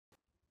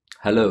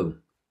Hello,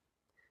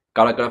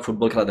 কারা কারা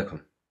football খেলা দেখো?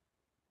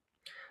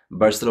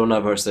 Barcelona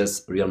versus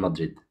Real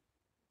Madrid.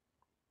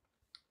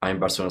 আমি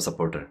বার্সেলোনা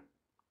সাপোর্টার।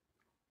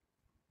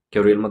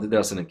 কেউ রিয়াল মাদ্রিদে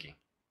আছে নাকি?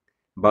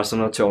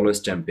 বার্সেলোনা হচ্ছে অলওয়েজ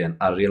চ্যাম্পিয়ন,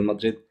 আর Real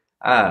Madrid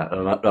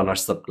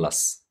runners up class.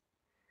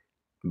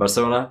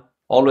 Barcelona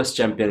always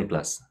champion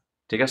class.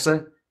 ঠিক আছে,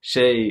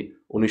 সেই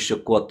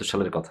 1974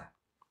 সালের কথা।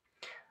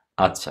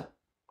 আচ্ছা,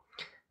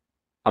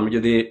 আমি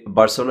যদি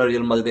বার্সেলোনা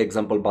রিয়াল মাদ্রিদ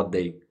এক্সাম্পল বাদ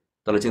দেই,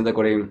 তাহলে চিন্তা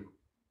করি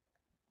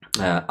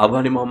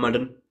আবহানী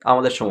মোহাম্মডান।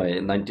 আমাদের সময়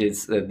 90s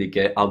এর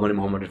দিকে আবহানী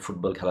মোহাম্মডের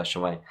ফুটবল খেলার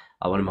সময়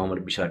আবহানী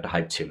মোহাম্মদের বিশাল একটা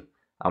হাইপ ছিল।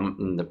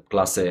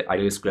 ক্লাসে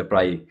আইডিয়াল স্কুলে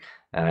প্রায়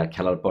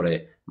খেলার পরে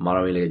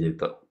মারামারি লেগে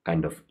যেত,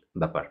 কাইন্ড অফ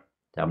ব্যাপার।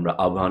 যে আমরা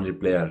আবহানীর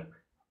প্লেয়ার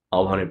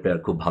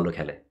খুব ভালো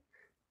খেলে,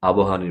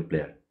 আবহানীর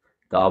প্লেয়ার।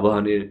 তো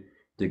আবহানীর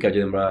দিকে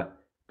যদি আমরা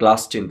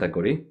ক্লাস চিন্তা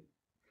করি,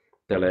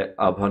 তাহলে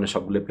আবহানের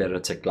সবগুলো প্লেয়ার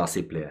হচ্ছে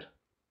ক্লাসি প্লেয়ার।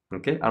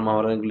 ওকে, আর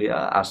মোহামেডানগুলি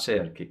আসে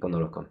আর কি কোনো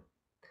রকম।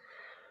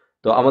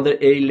 তো আমাদের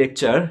এই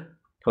লেকচার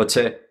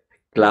হচ্ছে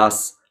ক্লাস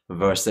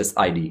ভার্সেস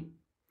আইডি।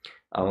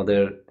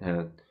 আমাদের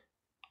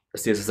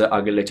সিএসএস এর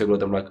আগের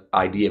লেকচারগুলোতে আমরা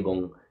আইডি এবং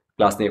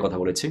ক্লাস নিয়ে কথা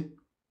বলেছি।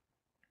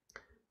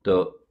 তো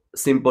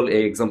সিম্পল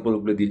এই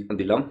এক্সাম্পলগুলো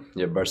দিলাম,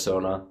 যে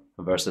বার্সেলোনা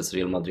ভার্সেস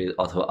রিয়াল মাদ্রিদ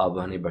অথবা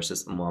আবহানী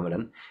ভার্সেস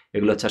মোহামেডান।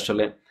 এগুলো হচ্ছে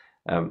আসলে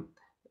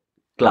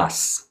ক্লাস।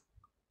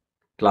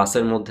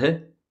 ক্লাসের মধ্যে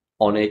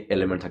অনেক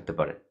এলিমেন্ট থাকতে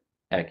পারে,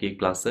 একই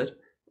ক্লাসের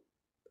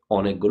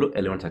অনেকগুলো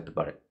এলিমেন্ট থাকতে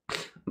পারে,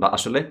 বা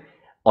আসলে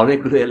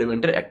অনেকগুলো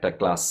এলিমেন্টের একটা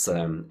ক্লাস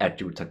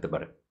অ্যাট্রিবিউট থাকতে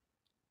পারে।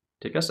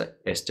 ঠিক আছে,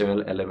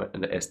 এসটিএমএল এলিমেন্ট,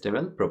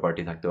 এসটিএমএল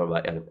প্রপার্টি থাকতে পারে বা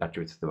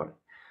অ্যাট্রিবিউট থাকতে পারে।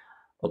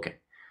 ওকে,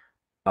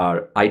 আর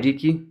আইডি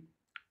কি?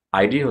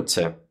 আইডি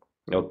হচ্ছে,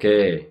 ওকে,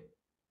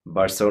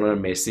 বার্সেলোনার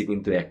মেসি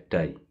কিন্তু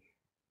একটাই।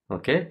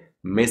 ওকে,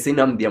 মেসি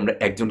নাম দিয়ে আমরা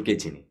একজনকেই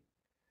চিনি।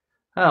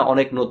 হ্যাঁ,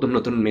 অনেক নতুন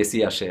নতুন মেসি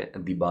আসে,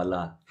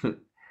 দিবালা,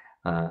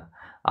 হ্যাঁ,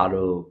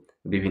 আরো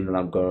বিভিন্ন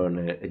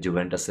নামকরণের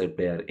জুভেন্টাসের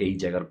প্লেয়ার, এই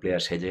জায়গার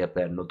প্লেয়ার, সেই জায়গার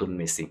প্লেয়ার, নতুন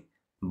মেসি।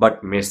 বাট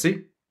মেসি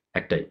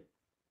একটাই।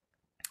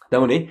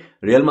 তেমনি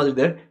রিয়াল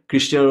মাদ্রিদের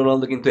ক্রিস্টিয়ানো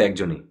রোনালদো কিন্তু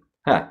একজনই।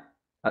 হ্যাঁ,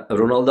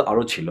 রোনালদো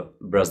আরও ছিল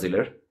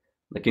ব্রাজিলের,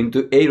 কিন্তু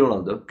এই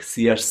রোনালদো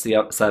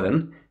CR7,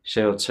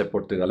 সে হচ্ছে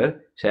পর্তুগালের,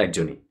 সে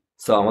একজনই।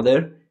 সো আমাদের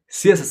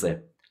সিএসএস এ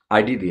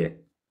আইডি দিয়ে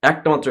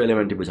একটা মাত্র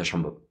এলিমেন্টই বোঝা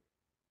সম্ভব।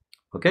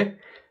 ওকে,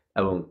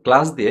 এবং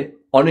ক্লাস দিয়ে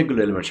অনেকগুলো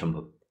এলিমেন্ট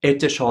সম্ভব। এর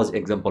চেয়ে সহজ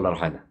এক্সাম্পল আর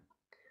হয় না।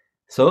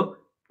 সো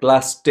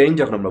ক্লাস 10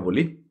 যখন আমরা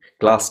বলি,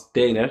 ক্লাস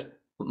 10-এর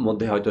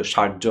মধ্যে হয়তো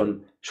 60 জন,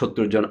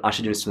 70 জন,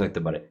 80 জন স্টুডেন্ট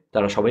থাকতে পারে,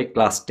 তারা সবাই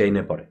ক্লাস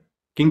 10-এ পড়ে।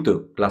 কিন্তু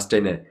ক্লাস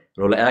 10-এ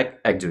রোল 1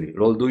 একজনই,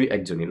 রোল 2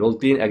 একজনই, রোল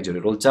 3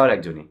 একজনই, রোল 4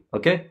 একজনই।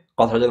 ওকে,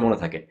 কথা যেন মনে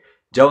থাকে।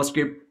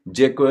 জাভাস্ক্রিপ্ট,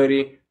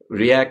 jQuery,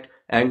 রিয়াক্ট,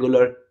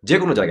 অ্যাঙ্গুলার, যে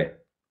কোনো জায়গায়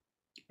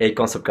এই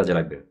কনসেপ্ট কাজে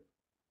লাগবে।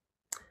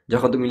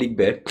 যখন তুমি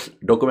লিখবে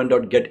document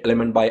dot gate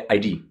element by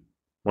ID,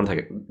 মনে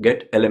থাকে, গেট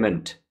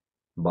এলিমেন্ট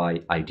বাই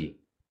আইডি,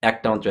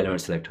 একটা মাত্র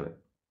এলিমেন্ট সিলেক্ট হবে।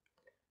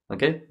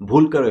 ওকে,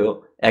 ভুল করেও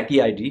একই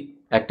আইডি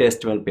একটা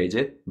এস্টিমেল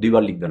পেজে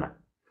দুইবার লিখবে না।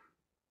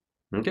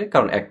 ওকে,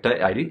 কারণ একটা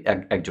আইডি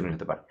একজনের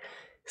হতে পারে।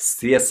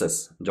 সিএসএস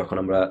যখন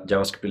আমরা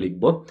জাভাস্ক্রিপ্টে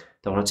লিখবো,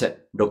 তখন হচ্ছে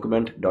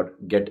document dot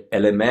gate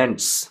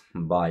elements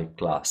by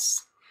class.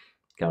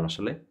 কারণ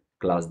আসলে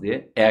ক্লাস দিয়ে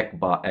এক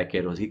বা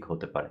একের অধিক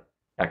হতে পারে।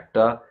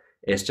 একটা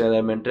এস্টিমেল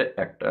এলিমেন্টে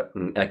একটা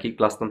একই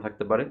ক্লাস নেম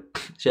থাকতে পারে।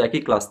 সে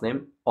একই ক্লাস নেম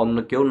অন্য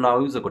কেউ নাও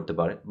ইউজও করতে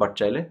পারে, বাট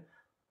চাইলে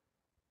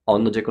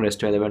অন্য যে কোনো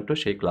এস্টিমেল এলিমেন্টও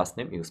সেই ক্লাস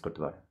নেম ইউজ করতে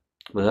পারে।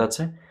 বোঝা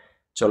যাচ্ছে?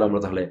 চলো আমরা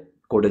তাহলে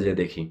কোডে যেয়ে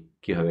দেখি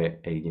কিভাবে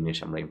এই জিনিস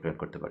আমরা ইমপ্লিমেন্ট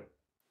করতে পারি।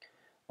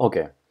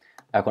 ওকে,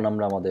 এখন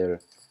আমরা আমাদের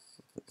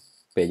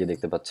পেজে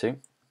দেখতে পাচ্ছি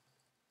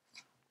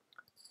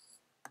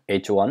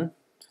H1,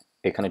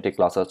 এখানে একটি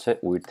ক্লাস আছে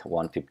উইথ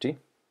 150,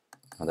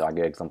 আমাদের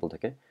আগের এক্সাম্পল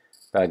থেকে।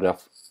 প্যারাগ্রাফ,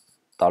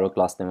 তারও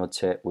ক্লাস নেম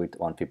হচ্ছে উইথ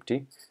 150।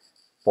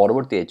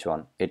 পরবর্তী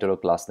H1, এটারও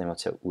ক্লাস নেম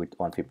হচ্ছে উইথ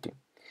 150।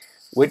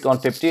 উইথ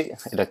 150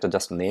 এটা একটা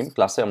জাস্ট নেম,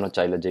 ক্লাসে আমরা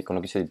চাইলে যে কোনো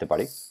কিছু দিতে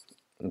পারি,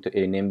 কিন্তু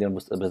এই নেম দিয়ে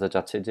বোঝাতে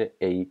চাচ্ছে যে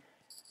এই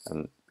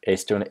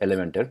HTML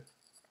এলিমেন্টের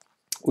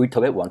উইথ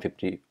হবে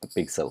 150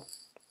 পিক্সেল।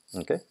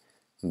 ওকে,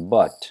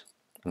 বাট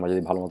আমরা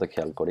যদি ভালো মতো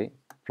খেয়াল করি,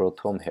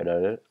 প্রথম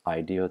হেডারের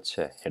আইডি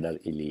হচ্ছে হেডার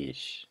ইলিশ।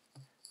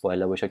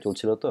 পয়লা বৈশাখ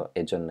চলছিল তো,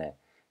 এই জন্যে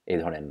এই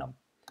ধরনের নাম।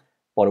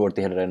 পরবর্তী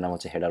হেডারের নাম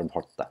হচ্ছে হেডার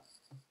ভর্তা।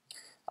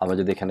 আমরা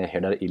যদি এখানে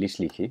হেডার ইলিশ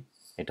লিখি,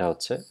 এটা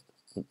হচ্ছে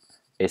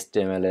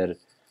HTML এর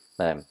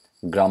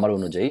গ্রামার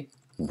অনুযায়ী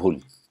ভুল।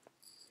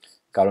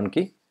 কারণ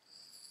কি,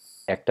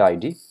 একটা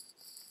আইডি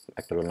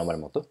একটা রোল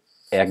নাম্বারের মতো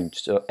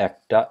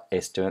একটা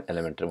HTML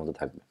এলিমেন্টের মতো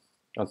থাকবে।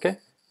 ওকে,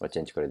 আমরা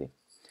চেঞ্জ করে দিই।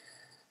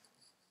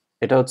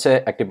 এটা হচ্ছে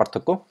একটি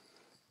পার্থক্য।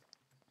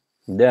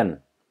 দেন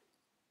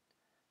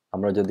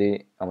আমরা যদি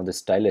আমাদের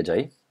স্টাইলে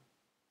যাই,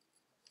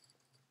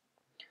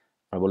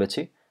 আমরা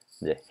বলেছি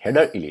যে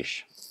হেডার ইলিশ,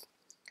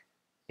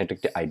 এটা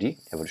একটি আইডি,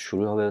 এবার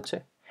শুরু হবে হচ্ছে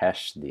হ্যাশ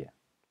দিয়ে।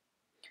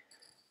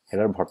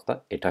 হেডার ভর্তা,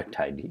 এটা একটা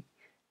আইডি,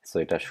 সো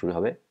এটা শুরু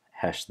হবে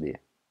হ্যাশ দিয়ে।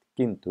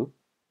 কিন্তু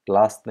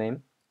ক্লাস নেম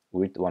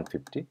উইথ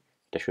 150,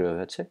 এটা শুরু হবে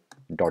হচ্ছে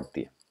ডট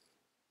দিয়ে।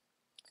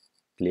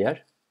 ক্লিয়ার?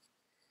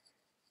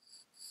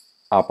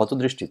 আপাত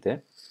দৃষ্টিতে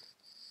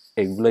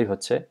এগুলোই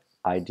হচ্ছে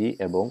আইডি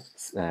এবং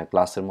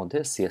ক্লাসের মধ্যে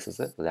সিএসএস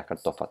এ লেখার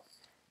তফাৎ।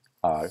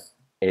 আর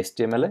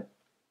এইচটিএমএল এ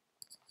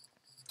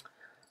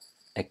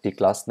একটি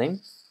ক্লাস নেম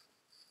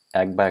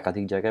এক বা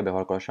একাধিক জায়গায়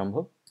ব্যবহার করা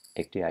সম্ভব,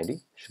 একটি আইডি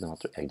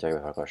শুধুমাত্র এক জায়গায়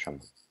ব্যবহার করা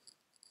সম্ভব।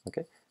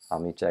 ওকে,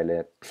 আমি চাইলে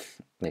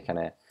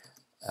এখানে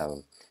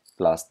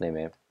ক্লাস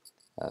নেমে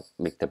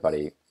লিখতে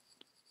পারি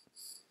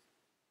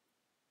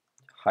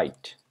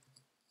হাইট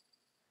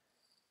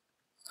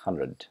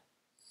 100।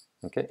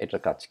 ওকে,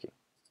 এটার কাজ কি?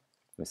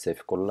 আমি সেভ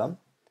করলাম,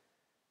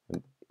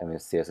 আমি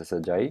সিএসএস এ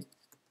যাই,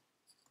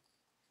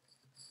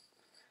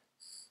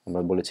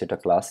 আমরা বলেছি এটা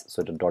ক্লাস, সো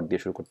এটা ডট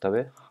দিয়ে শুরু করতে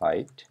হবে,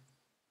 হাইট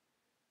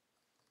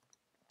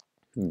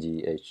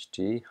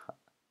জিএইচটি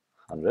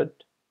 100,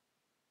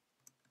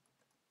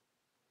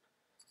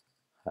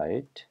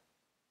 হাইট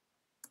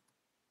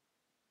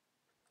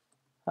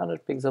 100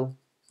 পিক্সেল।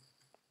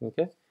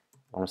 ওকে,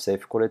 আমরা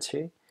সেভ করেছি,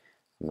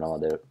 আমরা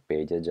আমাদের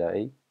পেজে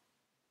যাই,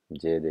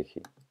 যে দেখি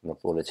আমরা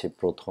বলেছি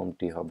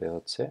প্রথমটি হবে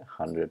হচ্ছে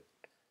 100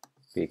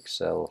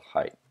 পিক্সেল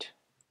হাইট,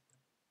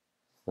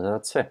 বোঝা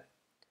যাচ্ছে?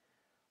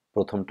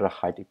 প্রথমটার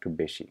হাইট একটু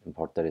বেশি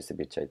ভর্তা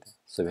রেসিপির চাইতে।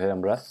 সো এভাবে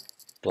আমরা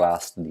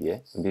ক্লাস দিয়ে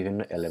বিভিন্ন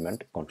এলিমেন্ট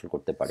কন্ট্রোল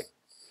করতে পারি।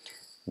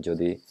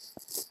 যদি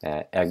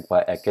এক বা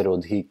একের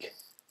অধিক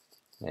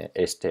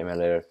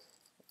এইচটিএমএল এর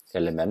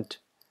এলিমেন্ট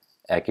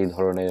একই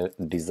ধরনের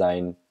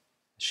ডিজাইন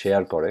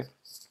শেয়ার করে,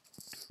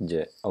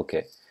 যে ওকে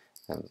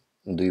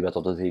দুই বা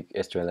ততোধিক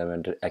এইচটিএমএল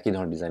এলিমেন্টের একই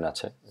ধরনের ডিজাইন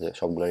আছে, যে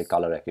সবগুলোরই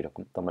কালার একই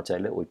রকম, তো আমরা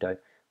চাইলে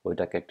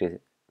ওইটাকে একটি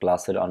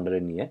ক্লাসের আন্ডারে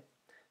নিয়ে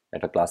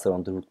একটা ক্লাসের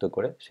অন্তর্ভুক্ত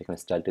করে সেখানে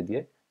স্টাইলটি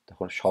দিয়ে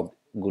তখন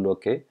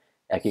সবগুলোকে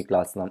একই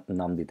ক্লাস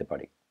নাম দিতে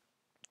পারি,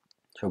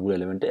 সবগুলো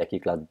এলিমেন্টে একই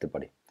ক্লাস দিতে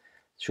পারি।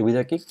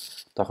 সুবিধা কি?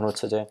 তখন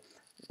হচ্ছে যে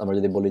আমরা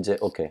যদি বলি যে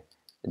ওকে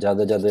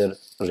যাদের যাদের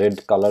রেড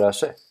কালার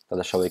আসে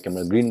তাদের সবাইকে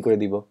আমরা গ্রিন করে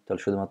দিব,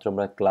 তাহলে শুধুমাত্র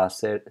আমরা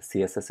ক্লাসের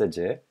সিএসএস এ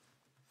যে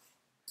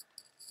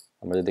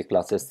আমরা যদি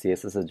ক্লাসের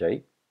সিএসএস এ যাই,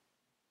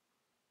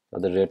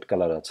 তাদের রেড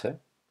কালার আছে,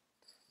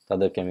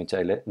 তাদেরকে আমি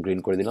চাইলে গ্রিন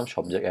করে দিলাম,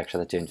 সব জায়গায়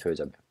একসাথে চেঞ্জ হয়ে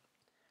যাবে।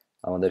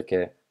 আমাদেরকে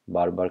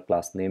বারবার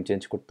ক্লাস নেম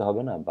চেঞ্জ করতে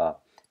হবে না, বা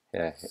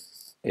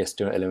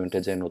এসটিএমএল এলিমেন্টে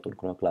যে নতুন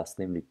কোনো ক্লাস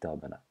নেম লিখতে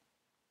হবে না।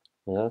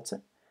 বোঝা যাচ্ছে?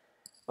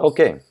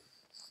 ওকে,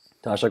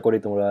 তো আশা করি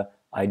তোমরা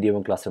আইডি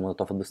এবং ক্লাসের মধ্যে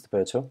তফাৎ বুঝতে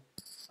পেরেছো।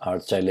 আর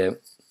চাইলে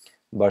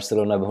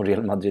বার্সেলোনা এবং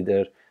রিয়াল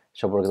মাদ্রিদের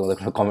সম্পর্কে তোমাদের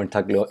কোনো কমেন্ট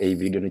থাকলেও এই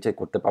ভিডিও নিচে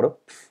করতে পারো।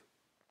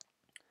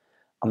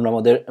 আমরা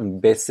আমাদের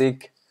বেসিক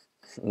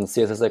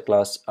সিএসএস এর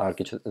ক্লাস আর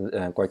কিছু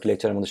কয়েকটি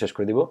লেকচারের মধ্যে শেষ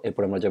করে দিব,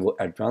 এরপর আমরা যাব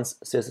অ্যাডভান্স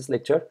সিএসএস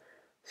লেকচার,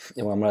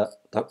 এবং আমরা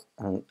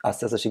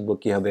আস্তে আস্তে শিখবো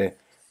কীভাবে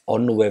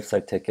অন্য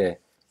ওয়েবসাইট থেকে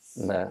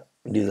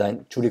ডিজাইন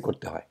চুরি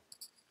করতে হয়।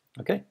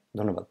 ওকে,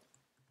 ধন্যবাদ।